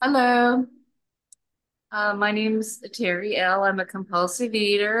Hello, my name's Teri L. I'm a compulsive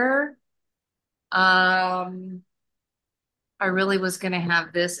eater. Um, I really was going to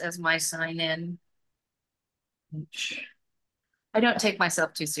have this as my sign in. I don't take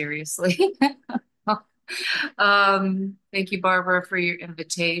myself too seriously. Thank you, Barbara, for your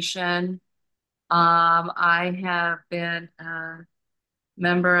invitation. I have been a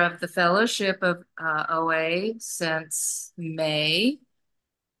member of the Fellowship of OA since May.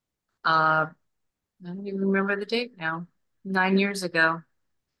 I don't even remember the date now, 9 years ago.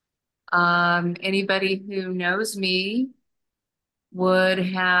 Anybody who knows me would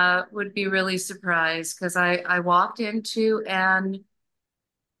be really surprised because I walked into an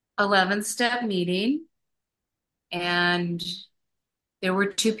 11 step meeting and there were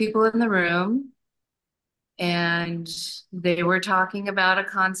two people in the room and they were talking about a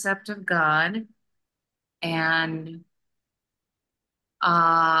concept of God and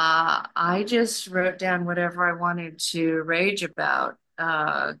I just wrote down whatever I wanted to rage about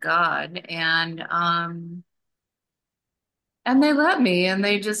God and they let me, and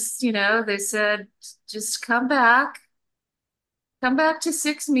they just, they said, just come back to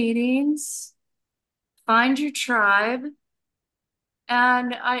 6 meetings, find your tribe.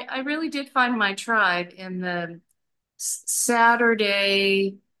 And I really did find my tribe in the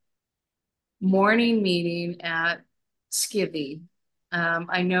Saturday morning meeting at Skivvy.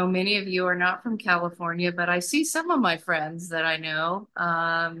 I know many of you are not from California, but I see some of my friends that I know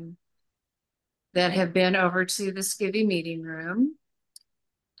that have been over to the Skivvy meeting room.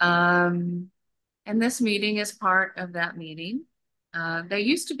 Um, And this meeting is part of that meeting. There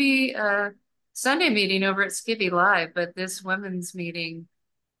used to be a Sunday meeting over at Skivvy Live, but this women's meeting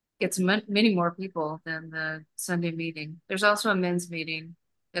gets many more people than the Sunday meeting. There's also a men's meeting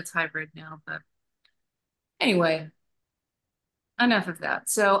that's hybrid now, but anyway, enough of that.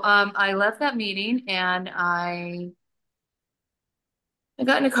 So I left that meeting and I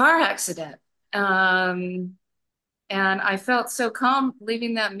got in a car accident. Um, and I felt so calm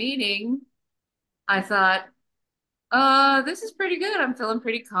leaving that meeting. I thought, this is pretty good. I'm feeling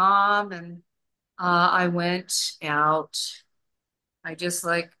pretty calm and I went out. I just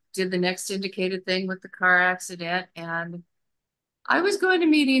like did the next indicated thing with the car accident, and I was going to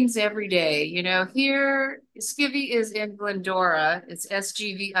meetings every day. You know, here, Skivvy is in Glendora. It's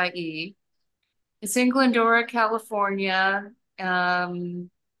SGVIE. It's in Glendora, California. And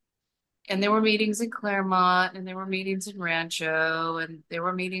there were meetings in Claremont, and there were meetings in Rancho, and there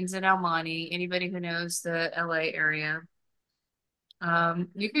were meetings in El Monte. Anybody who knows the LA area,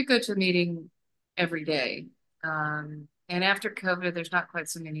 you could go to a meeting every day. And after COVID, there's not quite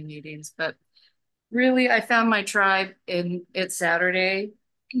so many meetings, but really, I found my tribe in it's Saturday.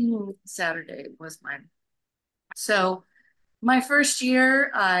 Saturday was mine. So my first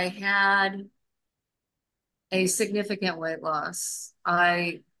year, I had a significant weight loss.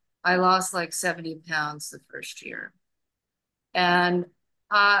 I lost like 70 pounds the first year. And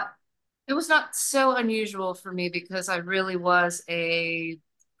uh, it was not so unusual for me because I really was a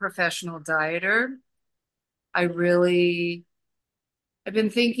professional dieter. I really I've been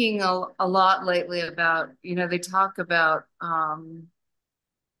thinking a lot lately about, they talk about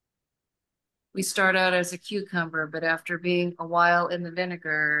we start out as a cucumber, but after being a while in the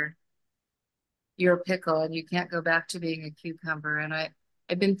vinegar, you're a pickle and you can't go back to being a cucumber. And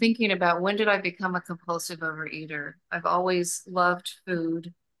I've been thinking about when did I become a compulsive overeater? I've always loved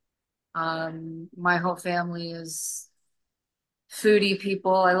food. My whole family is foodie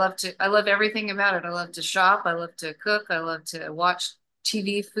people. I love everything about it. I love to shop. I love to cook. I love to watch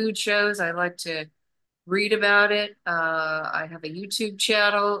TV food shows. I like to read about it. I have a YouTube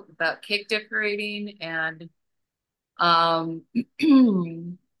channel about cake decorating, and um,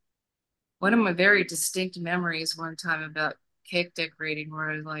 one of my very distinct memories one time about cake decorating where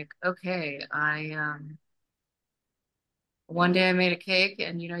I was like, okay, I one day I made a cake,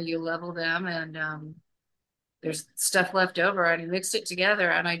 and you level them, and there's stuff left over, and I mixed it together,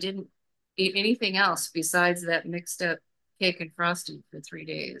 and I didn't eat anything else besides that mixed up cake and frosting for 3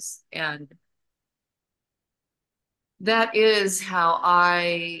 days, and that is how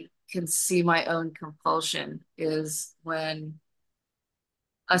I can see my own compulsion is when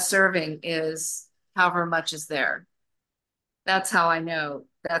a serving is however much is there. That's how I know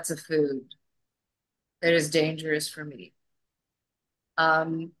that's a food that is dangerous for me.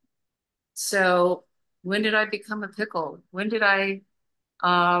 Um, so when did I become a pickle?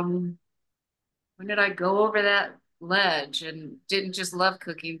 Um when did I go over that ledge and didn't just love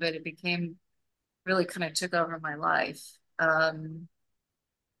cooking, but it became really kind of took over my life. And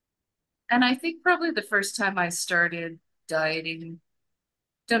I think probably the first time I started dieting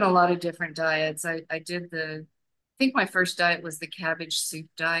done a lot of different diets. I did I think my first diet was the cabbage soup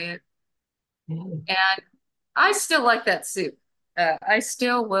diet. Mm. And I still like that soup. I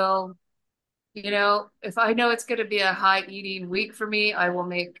still will, if I know it's going to be a high eating week for me, I will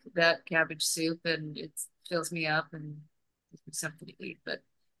make that cabbage soup and it fills me up and gives me something to eat.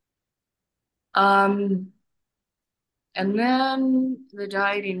 Um, and then the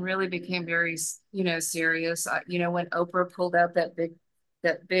dieting really became very, serious. When Oprah pulled out that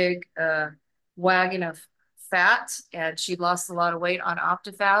big wagon of fat and she lost a lot of weight on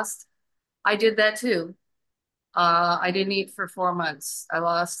OptiFast, I did that too. I didn't eat for 4 months. I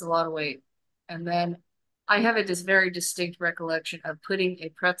lost a lot of weight. And then I have a very distinct recollection of putting a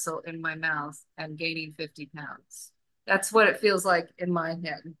pretzel in my mouth and gaining 50 pounds. That's what it feels like in my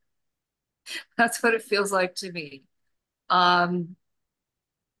head. That's what it feels like to me. Um,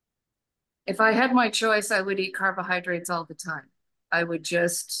 if I had my choice, I would eat carbohydrates all the time. I would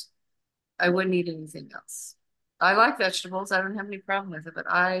just, I wouldn't eat anything else. I like vegetables. I don't have any problem with it, but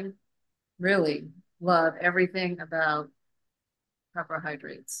I really love everything about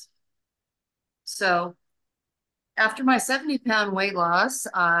carbohydrates. So, after my 70-pound weight loss,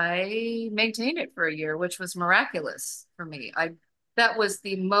 I maintained it for a year, which was miraculous for me. That was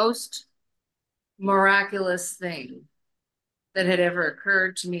the most miraculous thing that had ever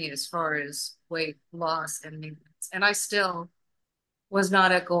occurred to me as far as weight loss and maintenance. And I still was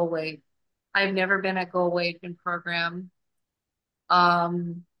not at goal weight. I've never been at goal weight in program.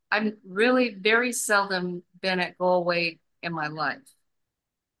 I'm really very seldom been at goal weight in my life.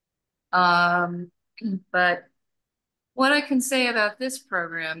 Um, but what I can say about this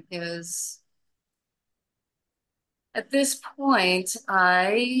program is at this point,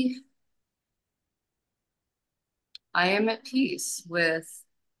 I am at peace with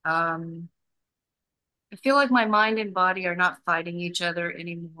um I feel like my mind and body are not fighting each other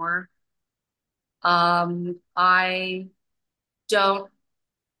anymore. I don't,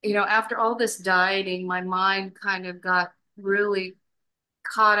 after all this dieting, my mind kind of got really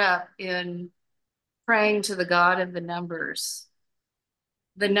caught up in praying to the God of the numbers.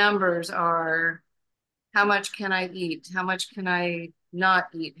 The numbers are how much can I eat? How much can I not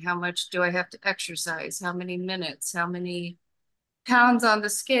eat? How much do I have to exercise? How many minutes? How many pounds on the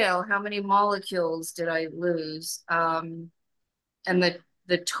scale? How many molecules did I lose? And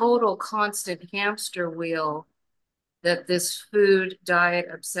the total constant hamster wheel that this food diet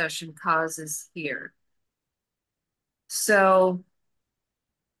obsession causes here. So,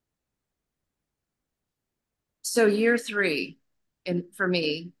 so year three in for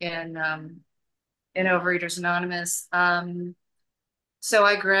me in Overeaters Anonymous. So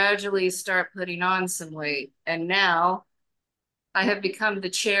I gradually start putting on some weight, and now I have become the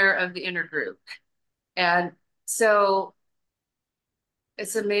chair of the intergroup. And so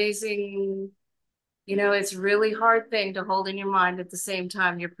it's amazing. It's a really hard thing to hold in your mind at the same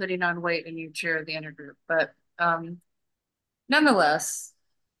time you're putting on weight and you chair the intergroup. But nonetheless,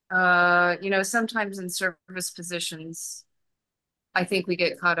 sometimes in service positions, I think we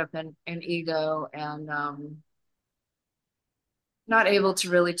get caught up in ego and not able to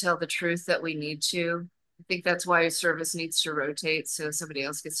really tell the truth that we need to. I think that's why service needs to rotate so somebody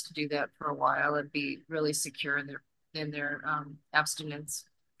else gets to do that for a while and be really secure in their abstinence.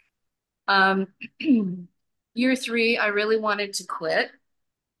 Um, year three, I really wanted to quit.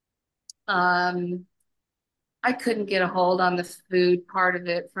 Um, I couldn't get a hold on the food part of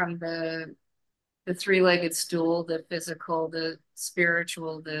it from the three-legged stool, the physical, the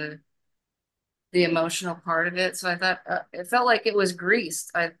spiritual, the emotional part of it. So I thought it felt like it was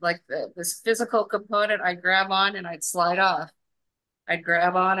greased. I like this physical component. I'd grab on and I'd slide off. I'd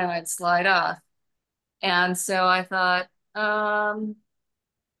grab on and I'd slide off. And so I thought,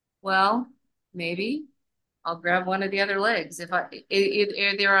 well, maybe I'll grab one of the other legs. If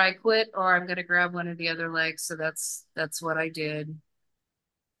either I quit or I'm going to grab one of the other legs. So that's what I did.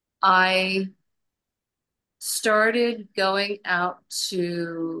 I started going out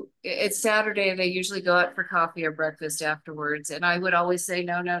it's Saturday. They usually go out for coffee or breakfast afterwards. And I would always say,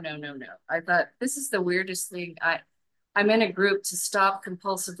 no, no, no, no, no. I thought this is the weirdest thing. I'm in a group to stop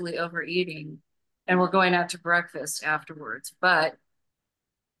compulsively overeating and we're going out to breakfast afterwards. But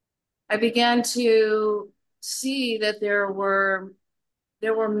I began to see that there were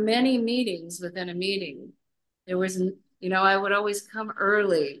many meetings within a meeting. There was, I would always come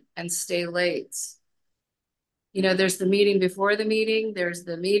early and stay late. There's the meeting before the meeting, there's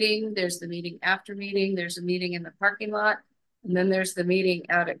the meeting after meeting, there's a meeting in the parking lot, and then there's the meeting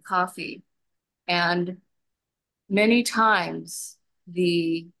out at coffee. And many times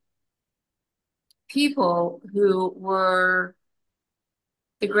the people who were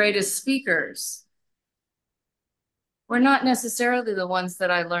the greatest speakers were not necessarily the ones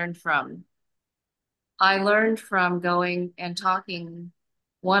that I learned from. I learned from going and talking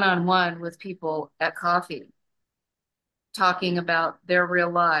one-on-one with people at coffee, talking about their real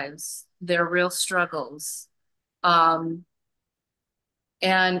lives, their real struggles, um,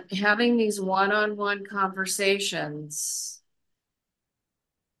 and having these one-on-one conversations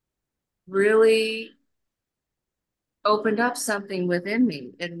really opened up something within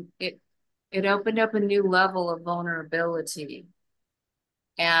me, and it opened up a new level of vulnerability,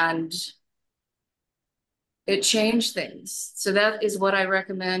 and it changed things. So that is what I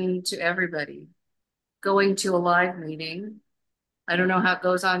recommend to everybody. Going to a live meeting. I don't know how it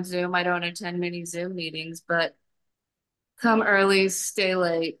goes on Zoom. I don't attend many Zoom meetings, but come early, stay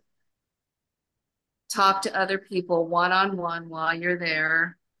late, talk to other people one-on-one while you're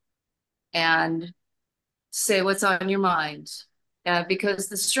there, and say what's on your mind. Because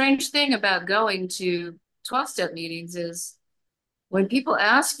the strange thing about going to 12-step meetings is when people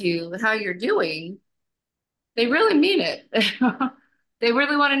ask you how you're doing, they really mean it. They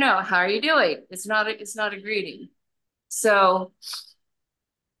really want to know, how are you doing? It's not a greeting. So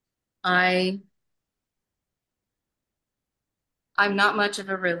I I'm not much of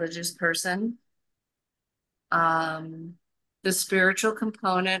a religious person. Um, the spiritual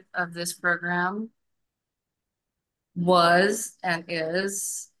component of this program was and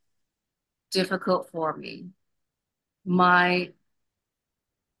is difficult for me. My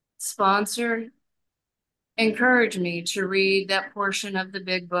sponsor encouraged me to read that portion of the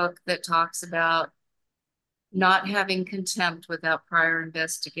big book that talks about not having contempt without prior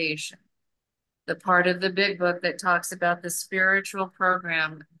investigation. The part of the big book that talks about the spiritual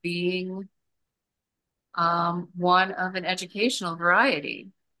program being one of an educational variety.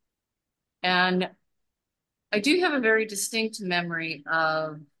 And I do have a very distinct memory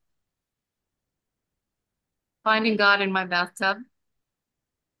of finding God in my bathtub.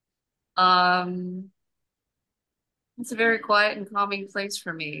 Um, it's a very quiet and calming place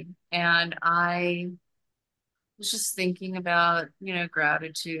for me. And I was just thinking about,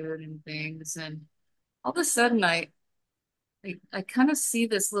 gratitude and things. And all of a sudden I kind of see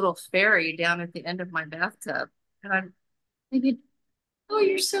this little fairy down at the end of my bathtub. And I'm thinking, oh,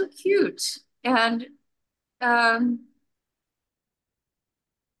 you're so cute. And um,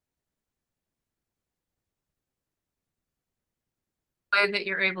 way that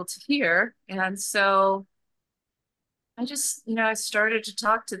you're able to hear. And so I just, I started to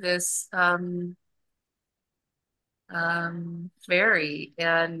talk to this fairy,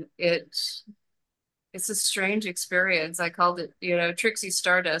 and it's a strange experience. I called it, Trixie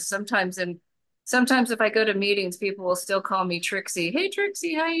Stardust. Sometimes if I go to meetings, people will still call me Trixie. Hey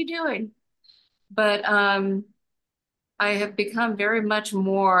Trixie, how you doing? But I have become very much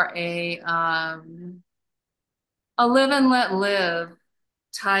more a live and let live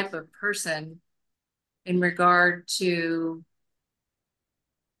type of person in regard to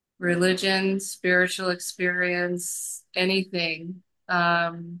religion, spiritual experience, anything.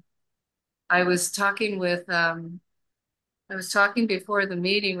 I was talking with I was talking before the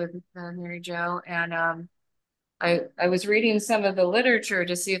meeting with Mary Jo, and I was reading some of the literature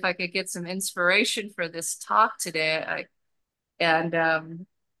to see if I could get some inspiration for this talk today. And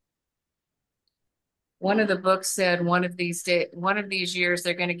one of the books said one of these years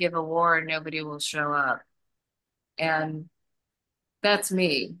they're going to give a war and nobody will show up, and that's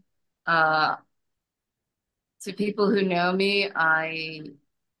me. Uh, to people who know me, I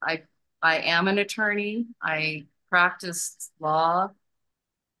I am an attorney. I practiced law.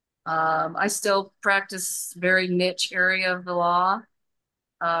 I still practice very niche area of the law.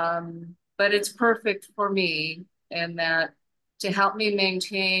 But it's perfect for me in that to help me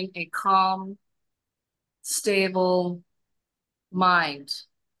maintain a calm, stable mind.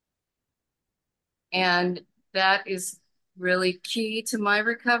 And that is really key to my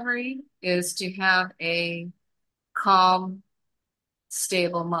recovery, is to have a calm,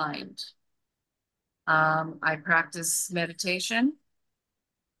 stable mind. I practice meditation.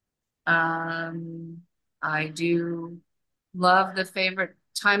 Um, I do love the favorite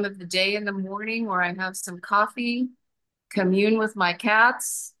time of the day in the morning where I have some coffee, commune with my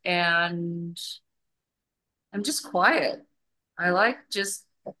cats, and I'm just quiet. I like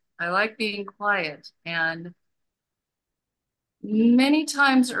being quiet. And many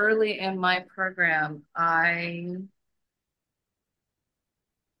times early in my program, I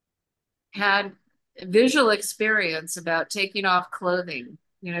had visual experience about taking off clothing,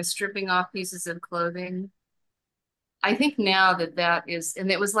 stripping off pieces of clothing. I think now that is, and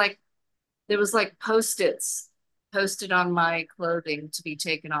it was like, there was like Post-its posted on my clothing to be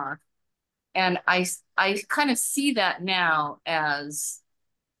taken off. And I kind of see that now as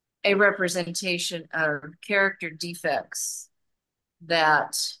a representation of character defects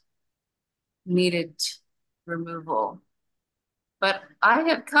that needed removal. But I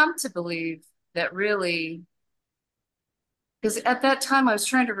have come to believe that really, because at that time I was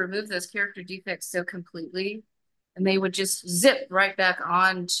trying to remove those character defects so completely, and they would just zip right back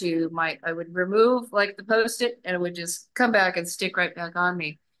onto my, I would remove like the post-it and it would just come back and stick right back on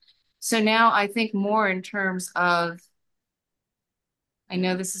me. So now I think more in terms of, I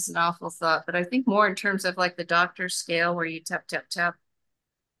know this is an awful thought, but I think more in terms of like the doctor scale where you tap, tap, tap,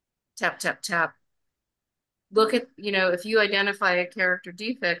 tap, tap, tap. Look at, if you identify a character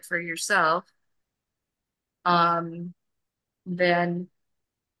defect for yourself, um, then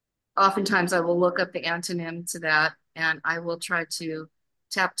oftentimes I will look up the antonym to that and I will try to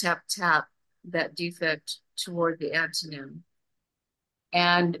tap, tap, tap that defect toward the antonym.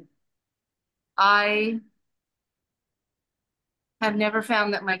 And I have never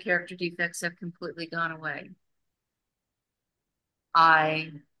found that my character defects have completely gone away.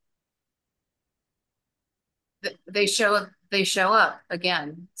 I they show up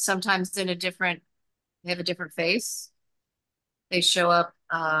again, sometimes in a different, they have a different face. They show up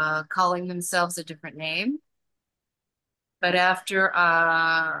calling themselves a different name. But after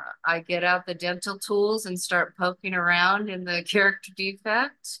I get out the dental tools and start poking around in the character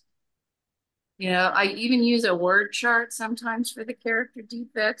defect, I even use a word chart sometimes for the character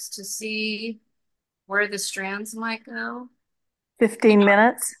defects to see where the strands might go. 15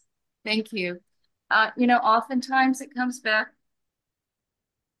 minutes. Thank you. Oftentimes it comes back,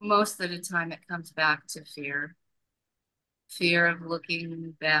 most of the time it comes back to fear. Fear of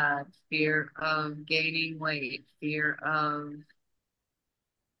looking bad, fear of gaining weight, fear of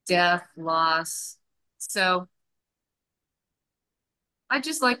death, loss. So I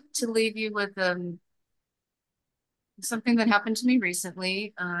just like to leave you with something that happened to me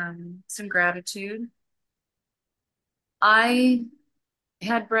recently, some gratitude. I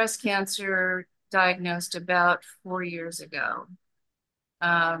had breast cancer diagnosed about 4 years ago.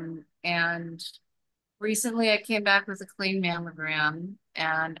 And recently I came back with a clean mammogram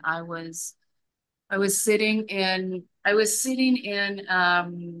and I was sitting in,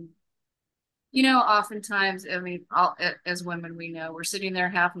 oftentimes, I mean, as women, we know we're sitting there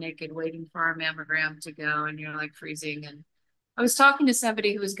half naked waiting for our mammogram to go, and you're like freezing. And I was talking to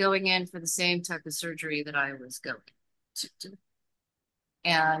somebody who was going in for the same type of surgery that I was going to do.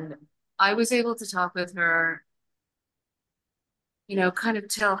 And I was able to talk with her, kind of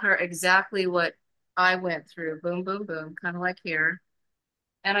tell her exactly what I went through, boom, boom, boom, kind of like here.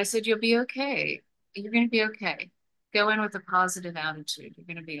 And I said, you'll be okay. You're going to be okay. Go in with a positive attitude. You're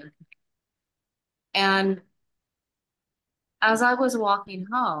going to be okay. And as I was walking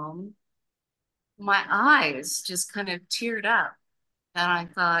home, my eyes just kind of teared up. And I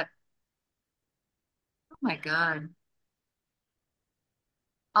thought, oh my God,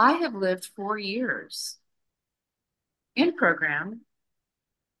 I have lived 4 years in program.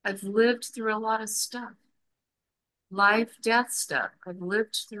 I've lived through a lot of stuff, life, death stuff. I've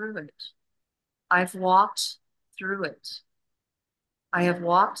lived through it. I've walked through it. I have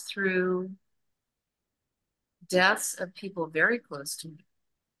walked through deaths of people very close to me.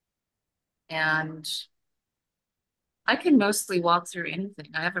 And I can mostly walk through anything.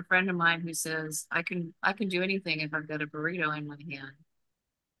 I have a friend of mine who says I can do anything if I've got a burrito in my hand.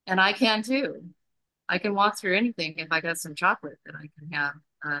 And I can too. I can walk through anything if I got some chocolate that I can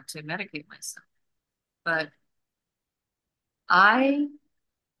have to medicate myself. But I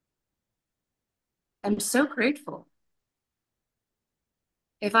am so grateful.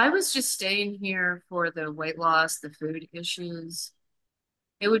 If I was just staying here for the weight loss, the food issues,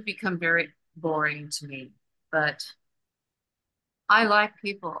 it would become very boring to me. But I like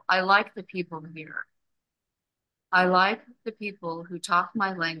people. I like the people here. I like the people who talk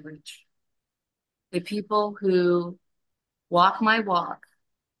my language, the people who walk my walk,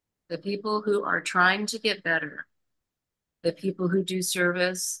 the people who are trying to get better, the people who do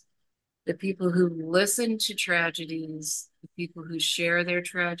service, the people who listen to tragedies, the people who share their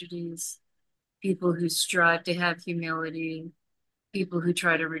tragedies, people who strive to have humility, people who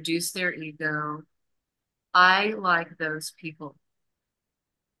try to reduce their ego. I like those people.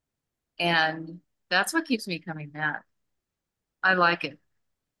 And that's what keeps me coming back. I like it.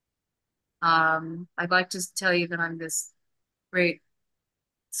 I'd like to tell you that I'm this great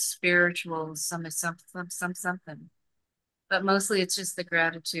spiritual something. But mostly it's just the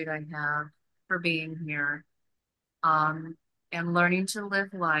gratitude I have for being here, um, and learning to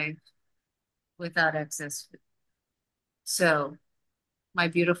live life without excess food. So, my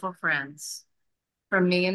beautiful friends, from me and